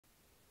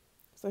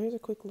So here's a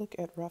quick look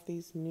at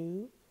Rothy's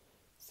new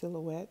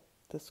silhouette,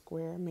 the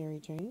square Mary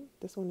Jane.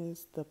 This one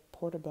is the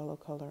Portobello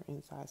color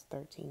in size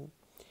 13.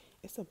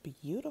 It's a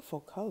beautiful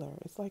color.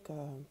 It's like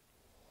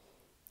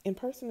in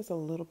person it's a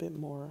little bit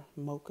more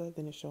mocha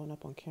than it's showing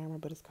up on camera,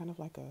 but it's kind of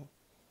like a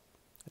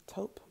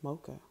taupe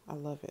mocha. I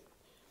love it.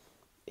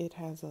 It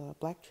has a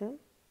black trim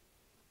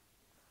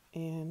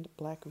and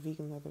black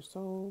vegan leather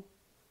sole.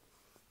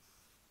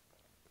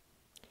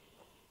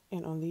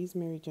 And on these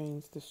Mary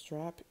Janes, the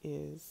strap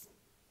is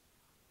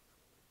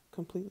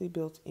completely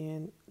built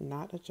in,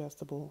 not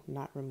adjustable,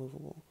 not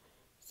removable.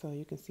 So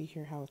you can see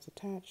here how it's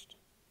attached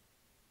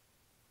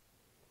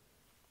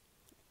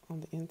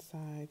on the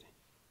inside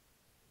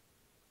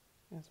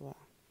as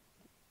well.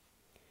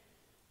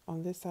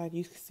 On this side,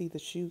 you can see the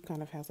shoe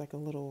kind of has like a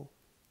little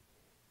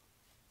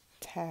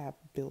tab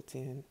built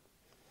in,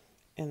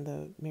 and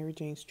the Mary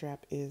Jane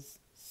strap is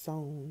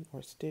sewn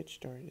or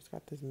stitched, or it's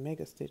got this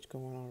mega stitch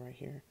going on right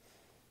here.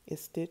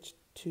 It's stitched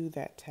to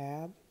that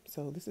tab,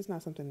 so this is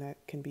not something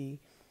that can be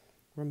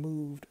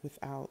removed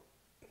without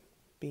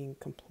being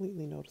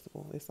completely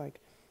noticeable. It's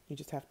like you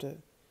just have to,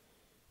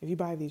 if you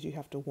buy these, you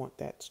have to want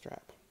that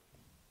strap.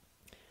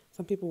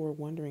 Some people were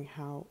wondering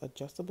how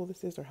adjustable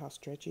this is or how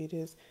stretchy it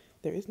is.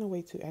 There is no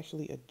way to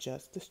actually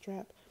adjust the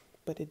strap,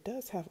 but it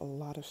does have a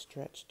lot of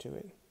stretch to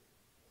it.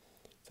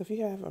 So if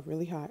you have a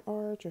really high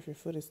arch or if your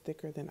foot is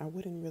thicker, then I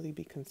wouldn't really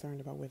be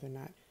concerned about whether or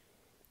not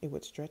it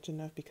would stretch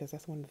enough, because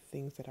that's one of the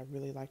things that I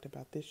really liked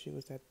about this shoe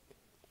is that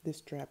this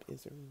strap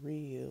is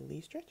really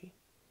stretchy.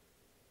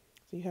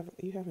 So you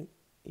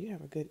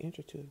have a good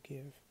intuitive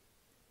give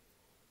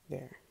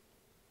there.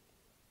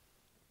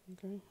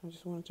 Okay, I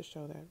just wanted to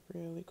show that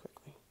really quick.